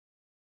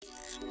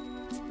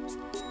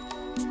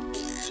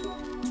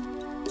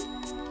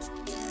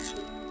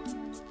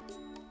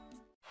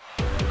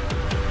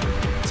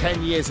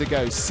10 years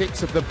ago,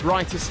 6 of the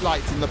brightest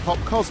lights in the pop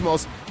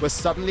cosmos were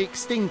suddenly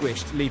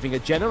extinguished, leaving a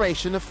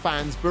generation of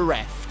fans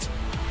bereft.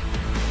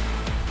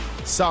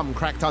 Some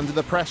cracked under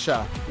the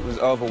pressure. It was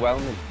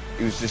overwhelming.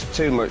 It was just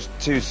too much,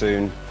 too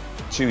soon,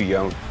 too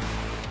young.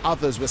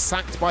 Others were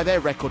sacked by their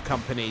record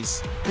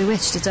companies.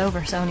 Bewitched, it's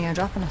over, Sony are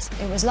dropping us.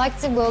 It was like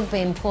the rug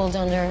being pulled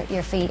under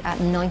your feet at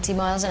 90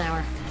 miles an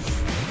hour.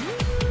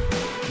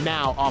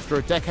 Now, after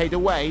a decade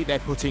away, they're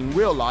putting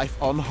real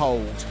life on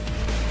hold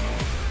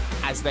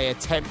as they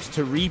attempt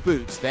to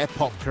reboot their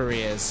pop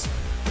careers.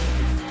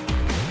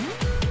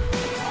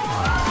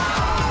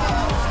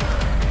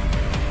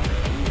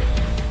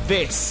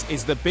 This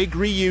is the big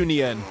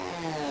reunion.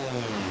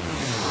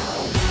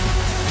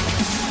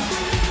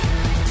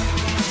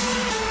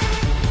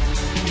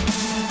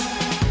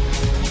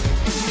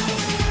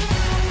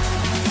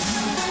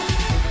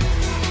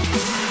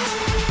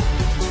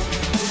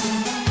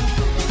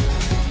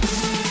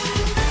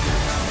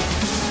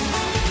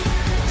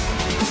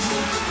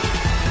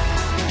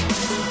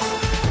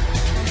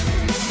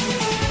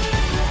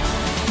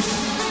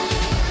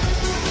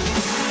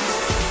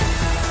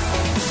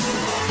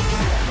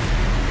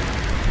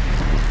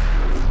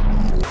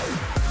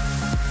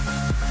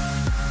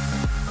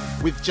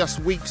 With just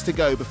weeks to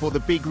go before the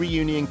big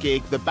reunion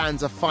gig, the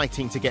bands are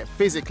fighting to get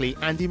physically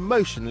and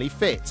emotionally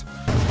fit.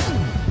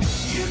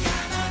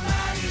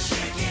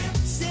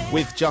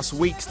 With just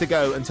weeks to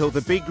go until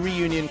the big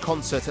reunion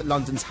concert at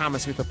London's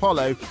Hammersmith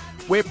Apollo,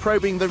 we're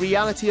probing the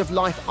reality of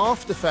life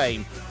after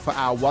fame for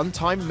our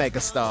one-time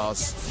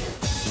megastars.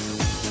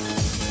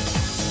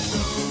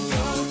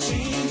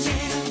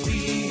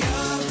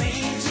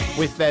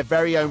 With their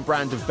very own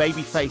brand of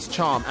babyface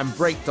charm and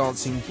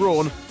breakdancing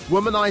brawn,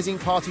 womanising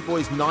Party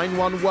Boys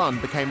 911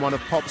 became one of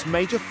pop's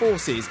major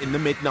forces in the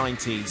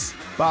mid-90s.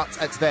 But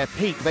at their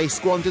peak, they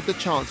squandered the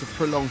chance of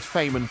prolonged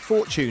fame and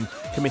fortune,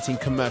 committing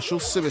commercial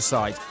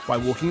suicide by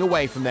walking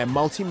away from their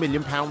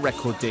multi-million-pound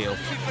record deal.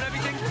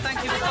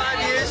 Thank you for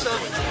 5 years of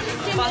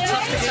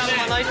fantastic time of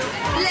my life.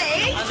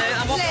 Lee? And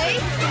I'm off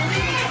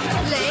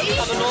Lee?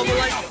 have a normal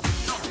life.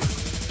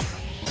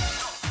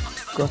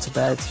 Go to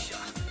bed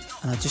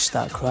and I just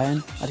started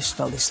crying. I just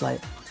felt this like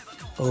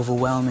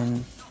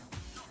overwhelming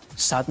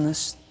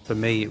sadness. For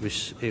me, it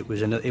was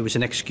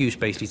an excuse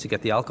basically to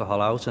get the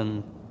alcohol out,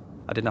 and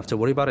I didn't have to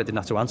worry about it. I didn't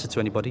have to answer to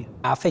anybody.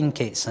 I think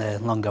it's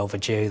long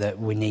overdue that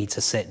we need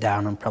to sit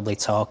down and probably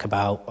talk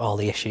about all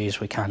the issues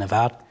we kind of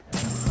had.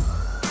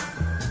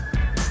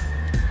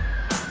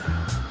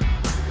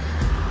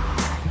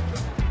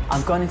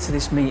 I've gone into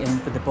this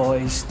meeting with the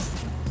boys,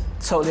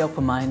 totally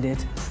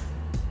open-minded.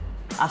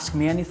 Ask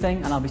me anything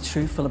and I'll be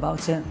truthful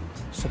about it.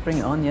 So bring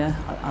it on, yeah.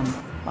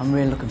 I'm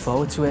really looking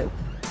forward to it.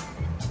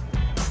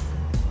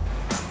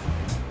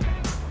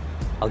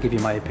 I'll give you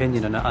my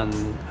opinion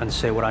and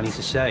say what I need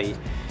to say.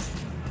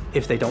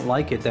 If they don't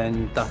like it,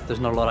 then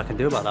there's not a lot I can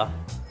do about that.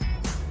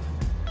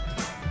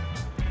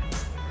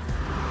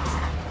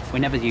 We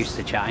never used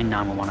to chat in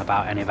 911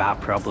 about any of our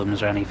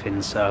problems or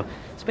anything, so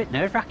it's a bit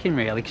nerve-wracking,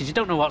 really, because you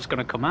don't know what's going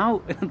to come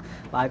out.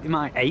 Like, they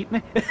might hate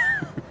me.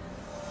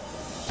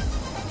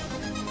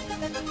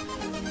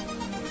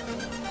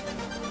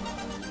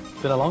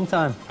 It's been a long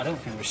time. I don't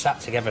think we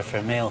sat together for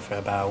a meal for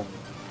about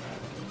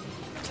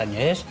 10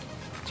 years,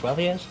 12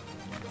 years.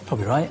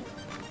 Probably right.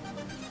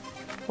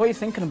 What are you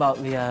thinking about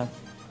the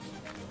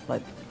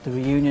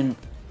reunion?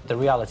 The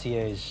reality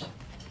is,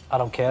 I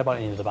don't care about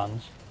any of the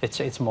bands.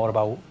 It's more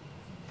about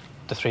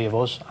the three of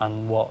us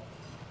and what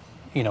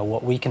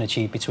we can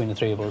achieve between the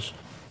three of us.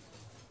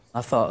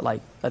 I thought,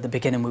 like, at the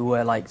beginning we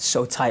were, like,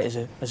 so tight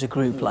as a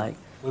group, like.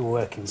 We were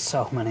working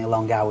so many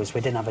long hours.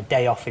 We didn't have a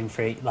day off in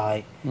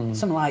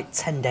something like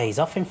 10 days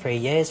off in 3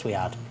 years we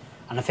had.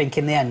 And I think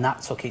in the end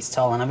that took its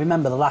toll. And I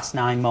remember the last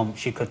 9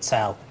 months, you could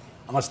tell,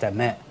 I must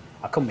admit,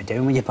 I couldn't be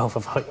doing with you both.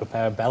 I thought you were a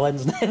pair of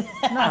bellends.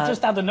 I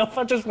just had enough.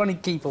 I just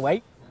wanted to keep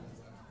away.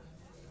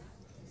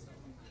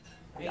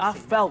 I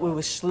felt we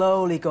were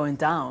slowly going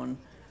down,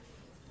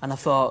 and I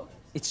thought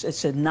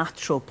it's a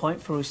natural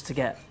point for us to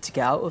get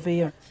out of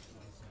here.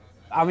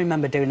 I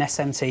remember doing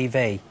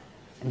SMTV,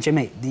 and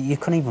Jimmy, you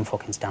couldn't even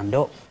fucking stand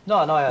up.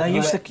 No,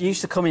 you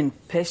used to come in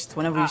pissed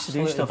whenever we used to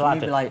do stuff, and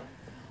you'd be like,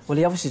 well,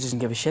 he obviously doesn't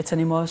give a shit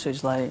anymore, so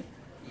it's like,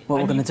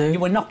 what we're going to do? You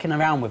were knocking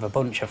around with a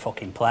bunch of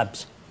fucking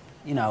plebs.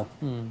 You know,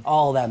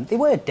 all them. They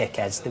were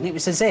dickheads. It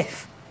was as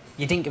if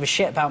you didn't give a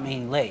shit about me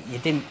and Lee. You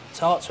didn't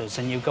talk to us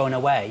and you were going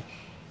away.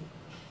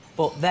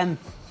 But then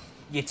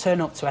you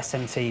turn up to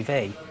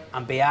SMTV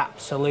and be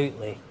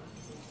absolutely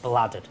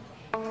bladdered.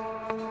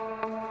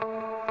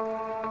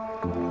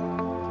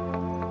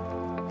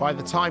 By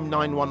the time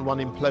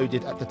 911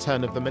 imploded at the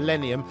turn of the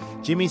millennium,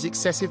 Jimmy's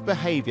excessive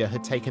behaviour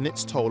had taken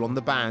its toll on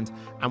the band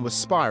and was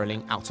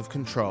spiralling out of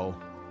control.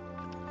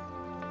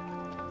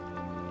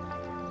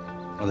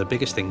 And the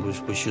biggest thing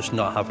was just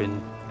not having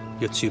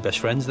your two best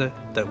friends there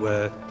that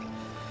were,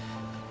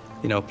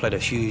 played a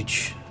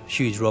huge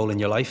role in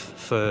your life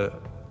for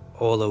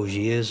all those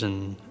years,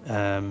 and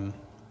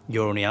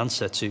your only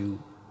answer to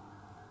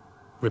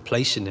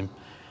replacing him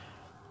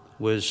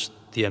was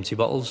the empty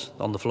bottles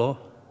on the floor.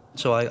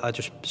 So I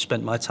just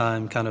spent my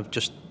time kind of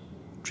just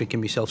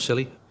drinking myself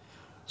silly.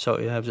 So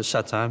yeah, it was a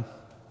sad time.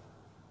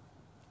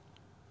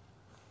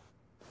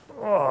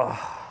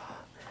 Oh.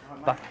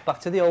 Back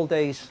to the old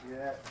days.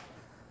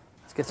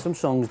 Let's get some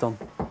songs done.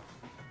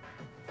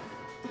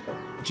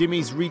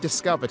 Jimmy's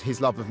rediscovered his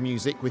love of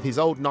music with his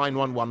old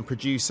 911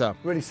 producer.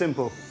 Really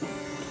simple.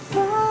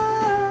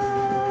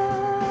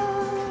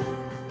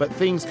 But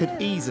things could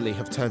easily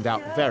have turned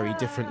out very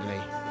differently.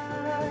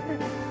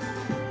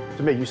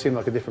 To me, you seem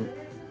like a different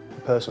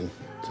person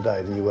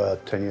today than you were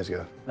 10 years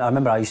ago. I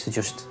remember I used to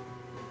just,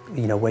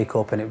 you know, wake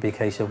up and it would be a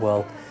case of,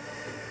 well,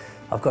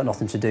 I've got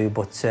nothing to do,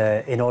 but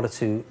in order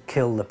to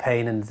kill the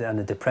pain and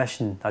the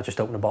depression, I just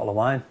open a bottle of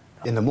wine.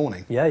 In the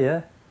morning? Yeah,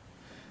 yeah.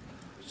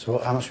 So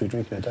how much are you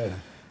drinking a day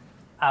then?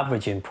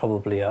 Averaging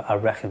probably, I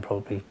reckon,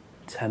 probably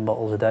 10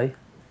 bottles a day.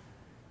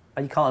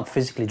 And you can't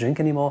physically drink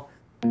anymore.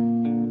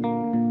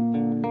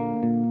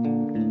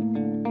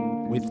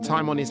 With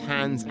time on his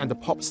hands and a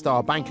pop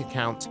star bank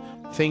account,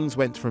 things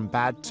went from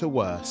bad to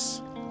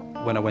worse.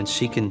 When I went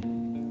seeking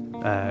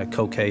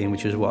cocaine,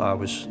 which is what I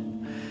was,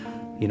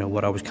 you know,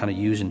 what I was kind of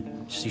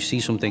using, you see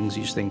some things,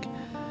 you just think,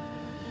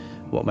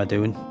 what am I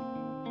doing?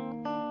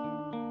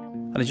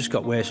 And it just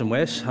got worse and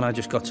worse, and I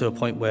just got to a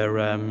point where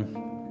I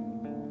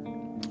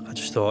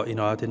just thought, you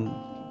know, I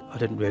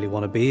didn't really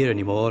want to be here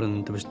anymore,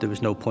 and there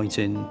was no point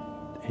in,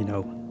 you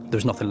know, there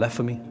was nothing left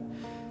for me.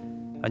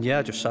 And yeah,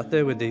 I just sat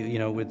there with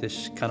with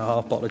this kind of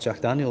half bottle of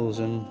Jack Daniels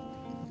and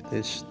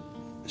this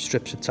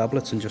strips of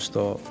tablets, and just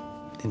thought,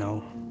 you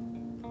know,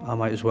 I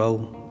might as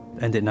well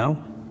end it now.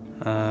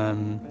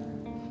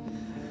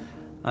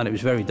 And it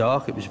was very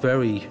dark. It was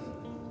very,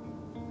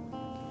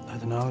 I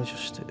don't know,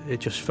 it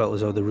just felt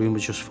as though the room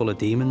was just full of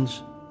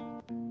demons.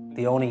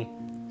 The only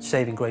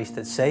saving grace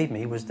that saved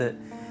me was that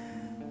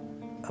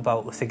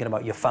about thinking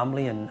about your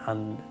family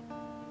and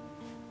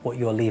what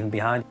you're leaving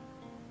behind.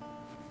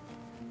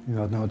 You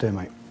know, I had no idea,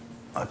 mate.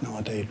 I had no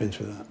idea you'd been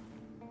through that.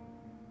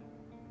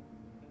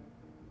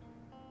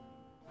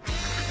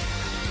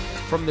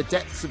 From the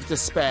depths of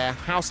despair,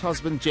 house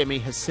husband Jimmy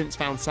has since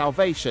found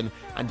salvation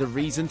and a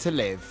reason to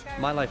live.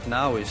 My life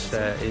now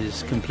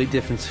is completely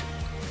different.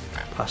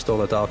 Past all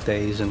the dark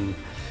days and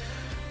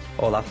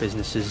all that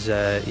business is,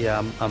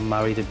 yeah, I'm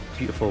married, a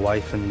beautiful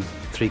wife and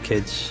 3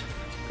 kids.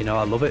 You know,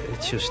 I love it.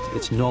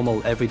 It's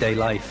normal, everyday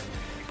life.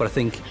 But I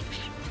think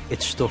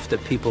it's stuff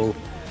that people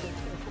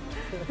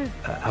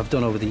have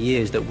done over the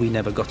years that we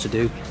never got to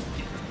do.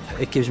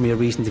 It gives me a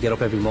reason to get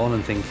up every morning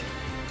and think,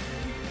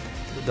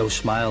 those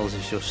smiles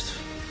is just,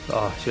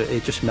 oh,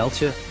 it just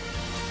melts you.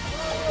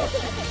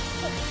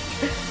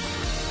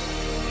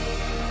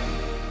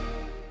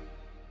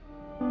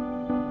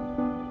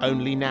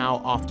 Only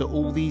now, after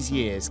all these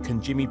years,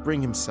 can Jimmy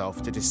bring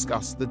himself to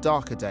discuss the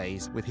darker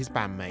days with his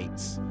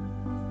bandmates.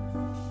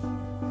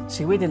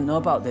 See, we didn't know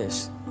about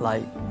this,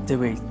 like, did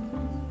we?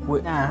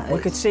 We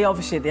could see,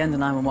 obviously, at the end of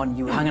 911,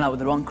 you were hanging out with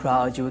the wrong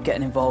crowd, you were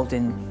getting involved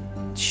in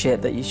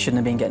shit that you shouldn't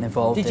have been getting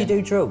involved in. Did you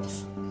do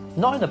drugs?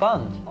 Not in the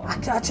band.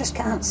 I just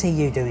can't see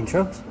you doing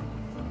drugs.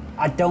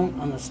 I don't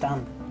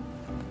understand.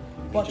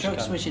 What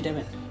drugs was you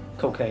doing?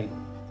 Cocaine.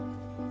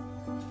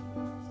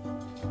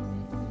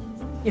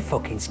 You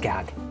fucking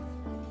skag.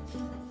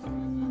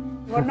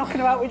 You were knocking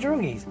about with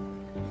druggies?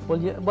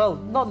 Well, yeah, well,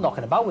 not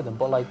knocking about with them,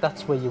 but like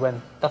that's where you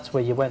went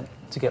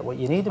to get what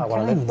you needed. I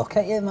can't even look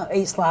at you, man.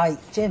 It's like,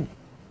 Jim.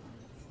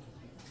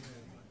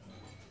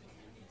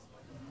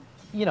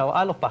 You know,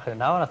 I look back at it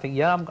now and I think,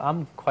 yeah,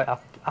 I'm quite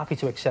happy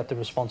to accept the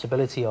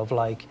responsibility of,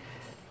 like,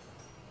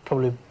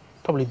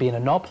 probably being a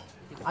knob.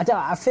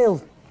 I feel,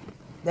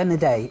 at the end of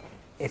the day,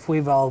 if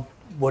we've all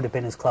would have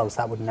been as close,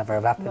 that would never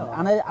have happened. No.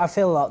 And I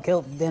feel like,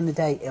 at the end of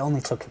the day, it only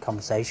took a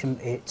conversation.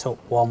 It took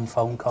one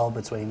phone call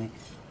between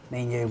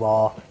me and you,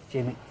 or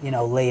Jimmy, you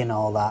know, Lee and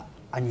all that,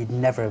 and you'd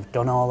never have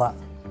done all that.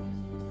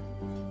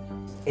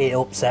 It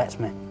upsets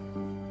me.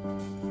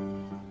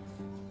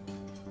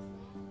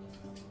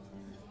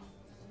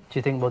 Do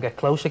you think we'll get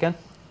close again?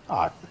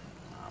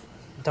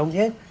 Don't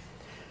you?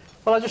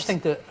 Well, I just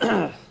think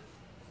that,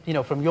 you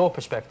know, from your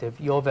perspective,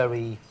 you're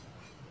very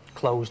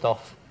closed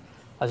off,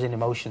 as in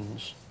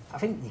emotions. I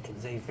think you can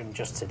see from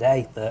just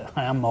today that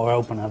I am more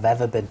open than I've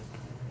ever been.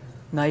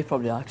 No, you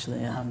probably actually,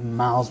 yeah. I'm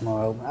miles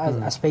more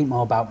open. I speak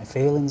more about my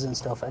feelings and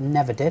stuff, and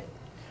never did.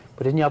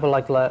 But didn't you have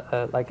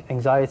like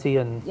anxiety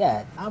and?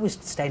 Yeah, I was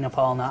staying up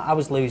all night. I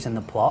was losing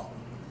the plot.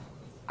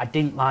 I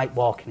didn't like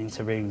walking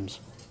into rooms.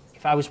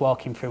 If I was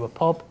walking through a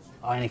pub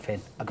or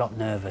anything, I got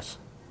nervous.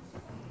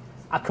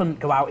 I couldn't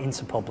go out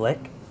into public.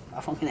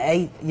 I fucking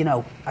ate, you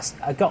know,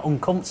 I got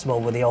uncomfortable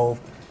with the whole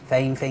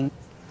fame thing.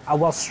 I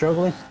was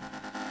struggling.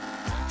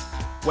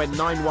 When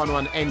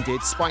 911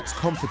 ended, Spike's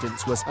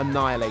confidence was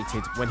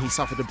annihilated when he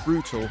suffered a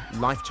brutal,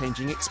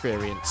 life-changing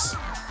experience.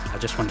 I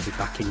just wanted to be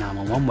back in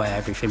 911 where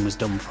everything was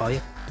done for you.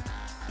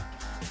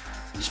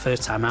 It was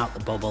first time out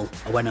the bubble.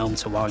 I went home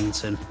to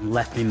Warrington,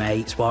 left my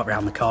mates, walked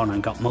round the corner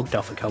and got mugged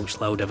off a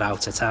coach load of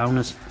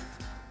out-of-towners.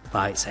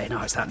 Like saying,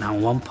 oh, it's that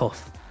 911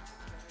 puff.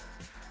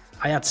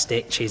 I had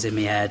stitches in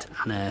my head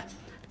and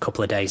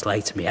couple of days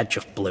later, my head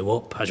just blew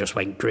up. I just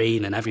went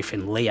green and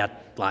everything. Lee had,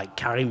 like,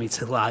 carried me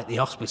to, like, the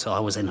hospital. I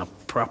was in a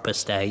proper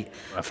state.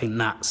 I think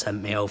that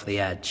sent me over the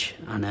edge.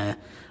 And I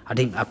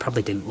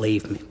probably didn't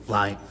leave,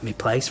 my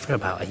place for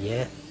about a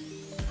year.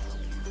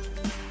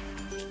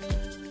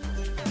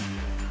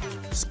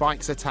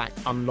 Spike's attack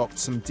unlocked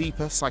some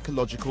deeper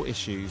psychological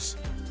issues.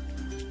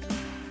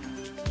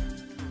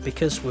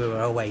 Because we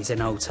were always in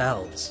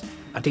hotels,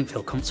 I didn't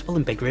feel comfortable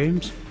in big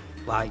rooms,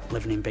 like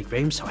living in big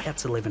rooms, so I had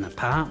to live in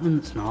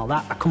apartments and all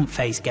that. I couldn't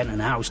face getting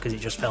in a house because it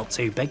just felt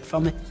too big for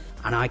me.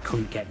 And I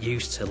couldn't get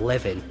used to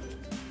living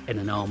in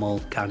a normal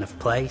kind of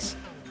place.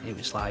 It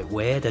was, like,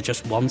 weird. I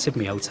just wanted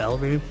my hotel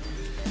room.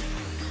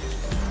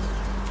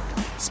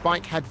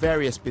 Spike had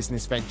various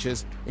business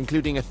ventures,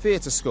 including a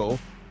theatre school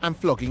and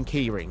flogging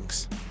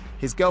keyrings.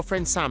 His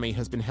girlfriend Sammy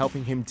has been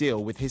helping him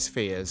deal with his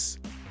fears.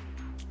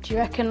 Do you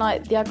reckon,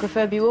 like, the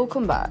agoraphobia will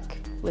come back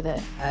with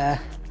it?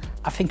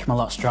 I think I'm a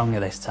lot stronger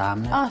this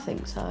time. I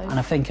think so. And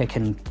I think I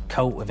can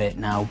cope with it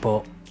now,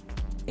 but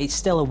it's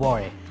still a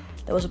worry.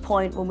 There was a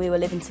point when we were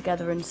living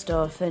together and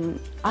stuff, and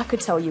I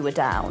could tell you were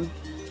down.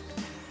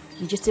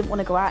 You just didn't want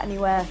to go out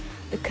anywhere.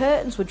 The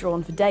curtains were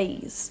drawn for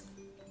days.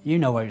 You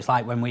know what it's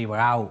like when we were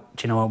out,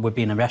 do you know, we'd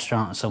be in a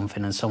restaurant or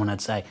something and someone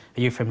would say,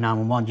 "Are you from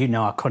 911?" You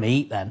know I couldn't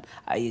eat then.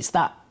 It's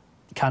that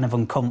kind of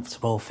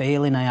uncomfortable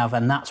feeling I have,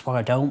 and that's what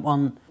I don't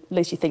want. At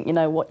least you think you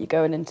know what you're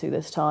going into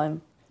this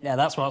time. Yeah,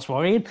 that's what's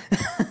worrying.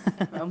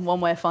 And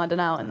one way of finding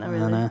out, isn't there,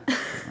 really? I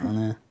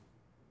know.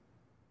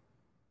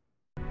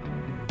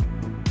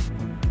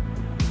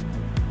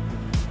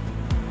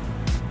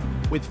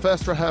 With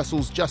first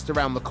rehearsals just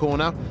around the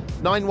corner,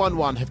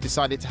 911 have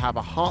decided to have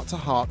a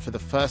heart-to-heart for the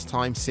first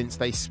time since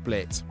they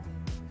split.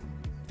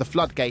 The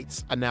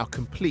floodgates are now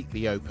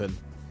completely open.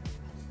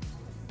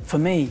 For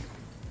me,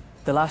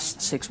 the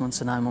last 6 months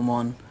of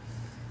 911,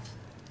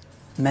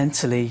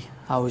 mentally,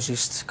 I was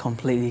just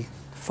completely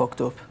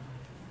fucked up.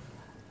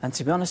 And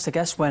to be honest, I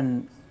guess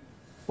when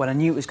I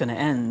knew it was going to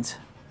end,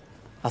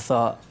 I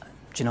thought,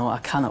 do you know what, I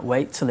cannot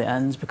wait till it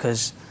ends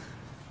because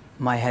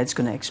my head's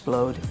going to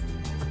explode.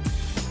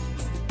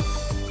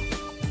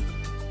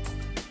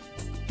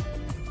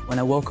 When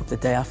I woke up the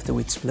day after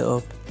we'd split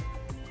up,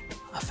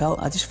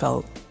 I just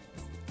felt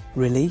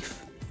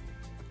relief.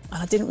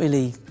 And I didn't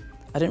really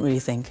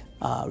think,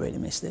 I really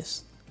miss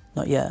this.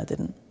 Not yet, I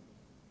didn't.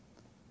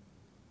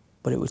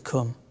 But it would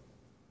come.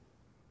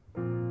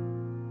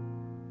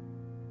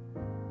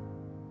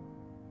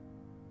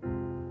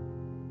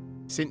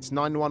 Since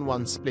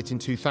 911 split in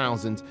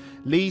 2000,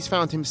 Lee's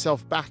found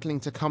himself battling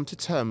to come to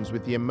terms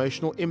with the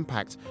emotional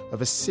impact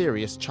of a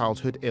serious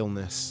childhood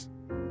illness.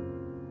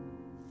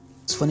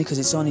 It's funny because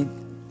it's only,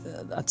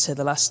 I'd say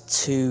the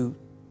last 2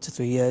 to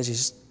 3 years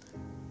is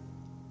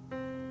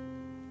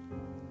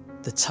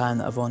the time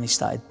that I've only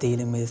started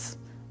dealing with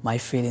my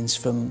feelings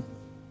from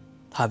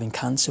having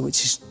cancer,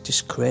 which is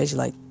just crazy.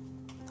 Like,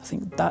 I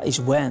think that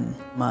is when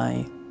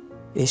my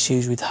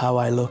issues with how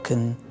I look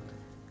and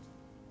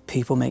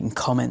people making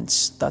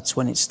comments, that's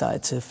when it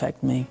started to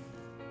affect me.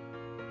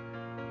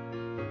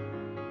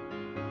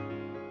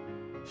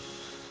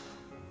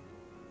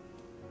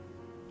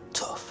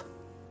 Tough.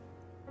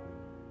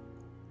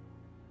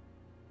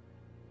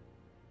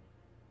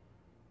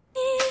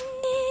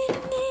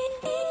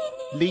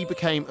 Lee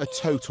became a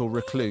total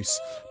recluse.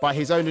 By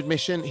his own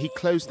admission, he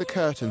closed the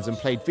curtains and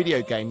played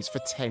video games for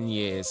 10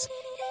 years.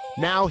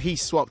 Now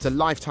he's swapped a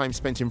lifetime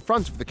spent in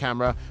front of the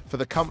camera for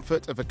the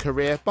comfort of a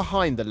career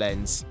behind the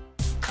lens.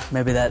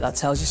 Maybe that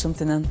tells you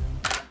something then.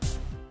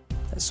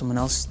 Let someone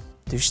else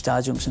do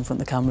star jumps in front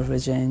of the camera for a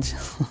change.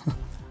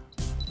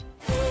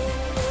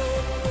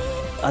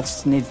 I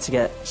just needed to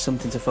get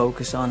something to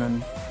focus on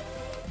and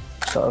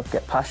sort of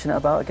get passionate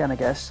about again, I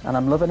guess. And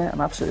I'm loving it,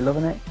 I'm absolutely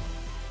loving it.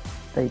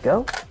 There you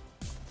go.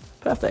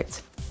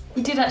 Perfect.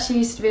 You did actually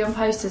used to be on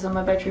posters on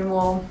my bedroom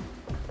wall.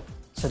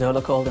 So do I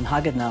look old and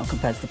haggard now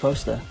compared to the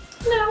poster?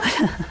 No,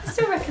 I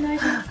still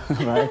recognise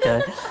you. Right,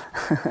 okay.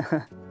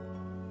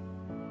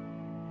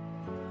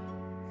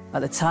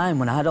 At the time,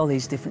 when I had all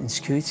these different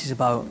insecurities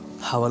about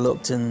how I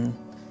looked and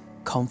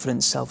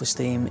confidence,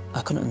 self-esteem,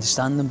 I couldn't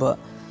understand them, but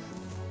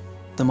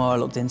the more I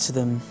looked into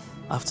them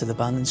after the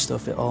band and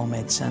stuff, it all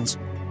made sense.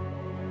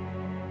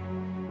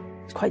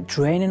 It's quite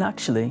draining,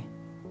 actually,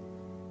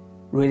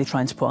 really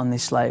trying to put on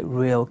this, like,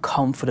 real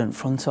confident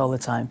front all the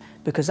time,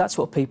 because that's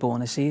what people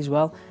want to see as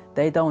well.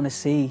 They don't want to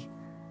see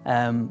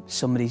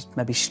somebody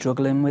maybe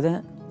struggling with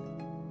it.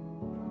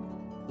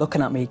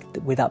 Looking at me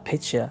with that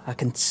picture, I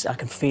can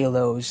feel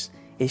those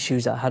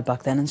issues that I had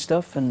back then and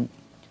stuff, and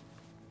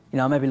you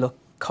know, I maybe look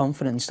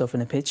confident and stuff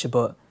in the picture,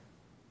 but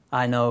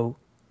I know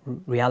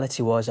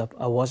reality was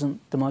I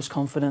wasn't the most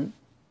confident.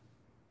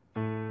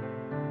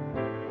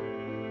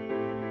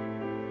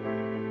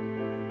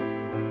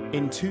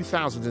 In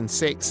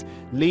 2006,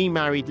 Lee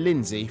married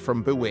Lindsay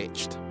from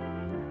Bewitched,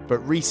 but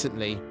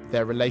recently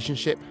their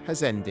relationship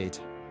has ended.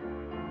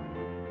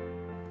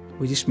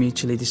 We just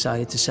mutually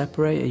decided to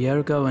separate a year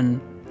ago,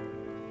 and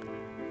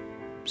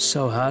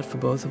so hard for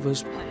both of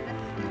us.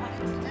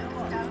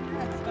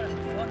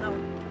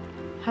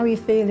 How are you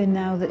feeling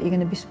now that you're going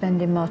to be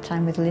spending more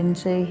time with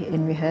Lindsay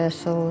in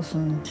rehearsals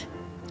and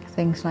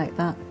things like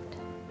that?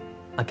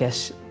 I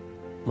guess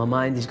my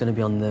mind is going to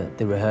be on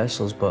the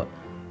rehearsals, but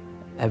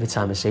every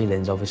time I see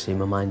Lindsay, obviously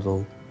my mind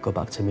will go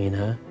back to me and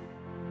her.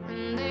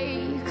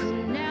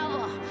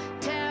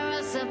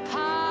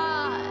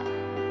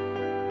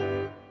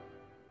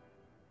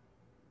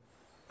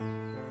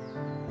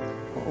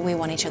 We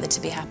want each other to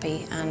be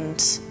happy,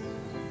 and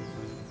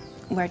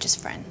we're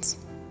just friends.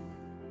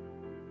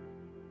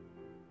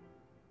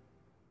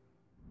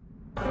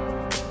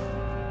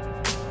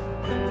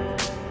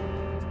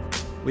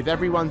 With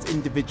everyone's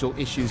individual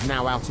issues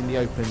now out in the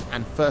open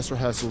and first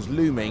rehearsals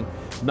looming,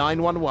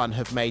 911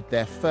 have made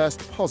their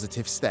first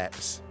positive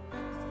steps.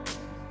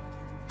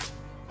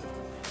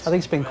 I think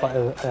it's been quite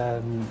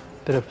a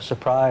bit of a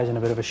surprise and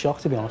a bit of a shock,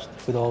 to be honest,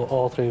 with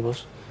all three of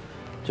us.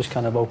 Just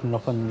kind of opening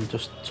up and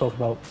just talking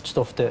about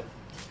stuff that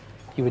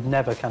you would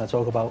never kind of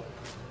talk about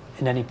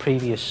in any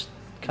previous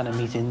kind of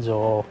meetings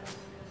or...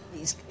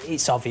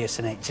 It's obvious,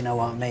 isn't it? Do you know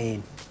what I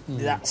mean?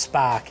 That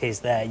spark is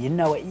there. You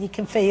know it. You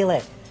can feel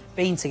it.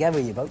 Being together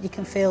with you both, you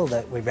can feel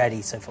that we're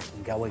ready to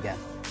fucking go again.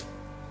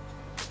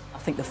 I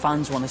think the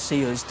fans want to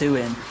see us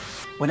doing...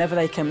 Whenever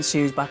they came to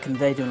see us back in the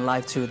day doing a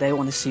live tour, they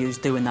want to see us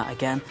doing that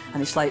again.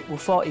 And it's like, we're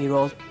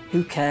 40-year-olds,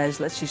 who cares?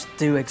 Let's just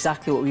do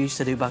exactly what we used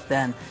to do back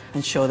then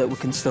and show that we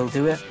can still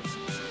do it.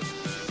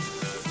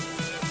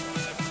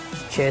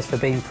 Cheers for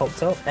being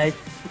fucked up. Hey,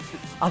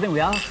 I think we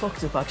are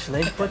fucked up,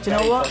 actually. But you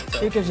know what?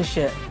 Who gives a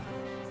shit?